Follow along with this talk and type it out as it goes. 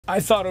I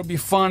thought it would be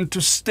fun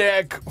to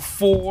stack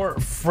 4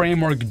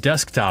 framework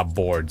desktop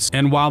boards.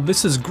 And while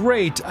this is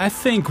great, I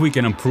think we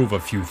can improve a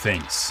few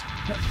things.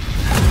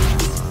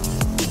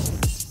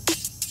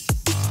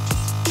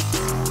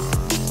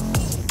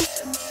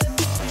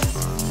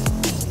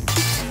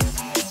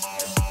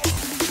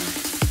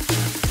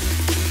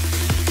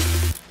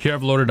 Here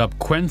I've loaded up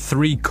Qwen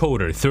 3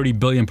 Coder 30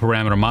 billion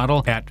parameter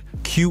model at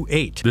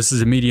Q8. This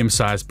is a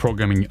medium-sized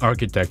programming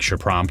architecture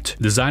prompt.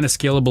 Design a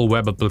scalable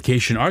web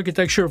application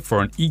architecture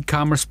for an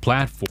e-commerce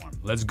platform.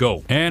 Let's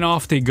go. And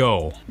off they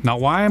go. Now,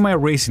 why am I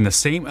racing the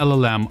same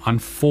LLM on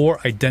 4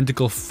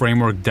 identical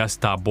framework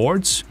desktop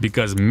boards?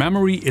 Because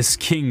memory is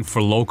king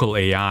for local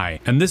AI.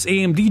 And this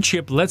AMD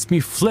chip lets me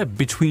flip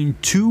between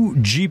 2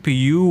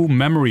 GPU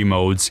memory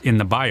modes in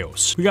the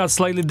BIOS. We got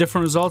slightly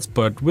different results,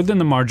 but within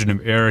the margin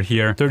of error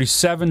here.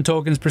 37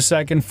 tokens per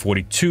second,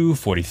 42,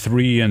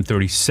 43, and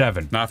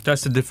 37. Now, I've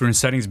tested different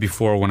settings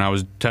before when I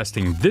was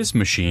testing this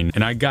machine,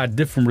 and I got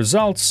different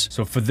results.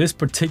 So for this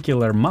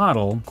particular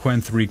model,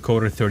 Qwen 3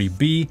 Coder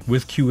 30B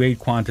with Q8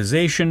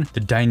 quantization, the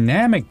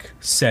dynamic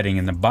setting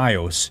in the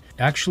BIOS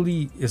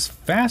actually is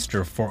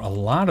faster for a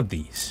lot of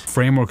these.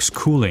 Framework's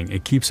cooling,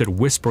 it keeps it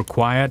whisper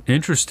quiet.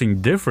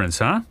 Interesting difference,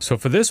 huh? So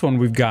for this one,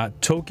 we've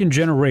got token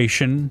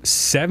generation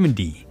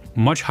 70.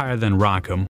 Much higher than ROCm.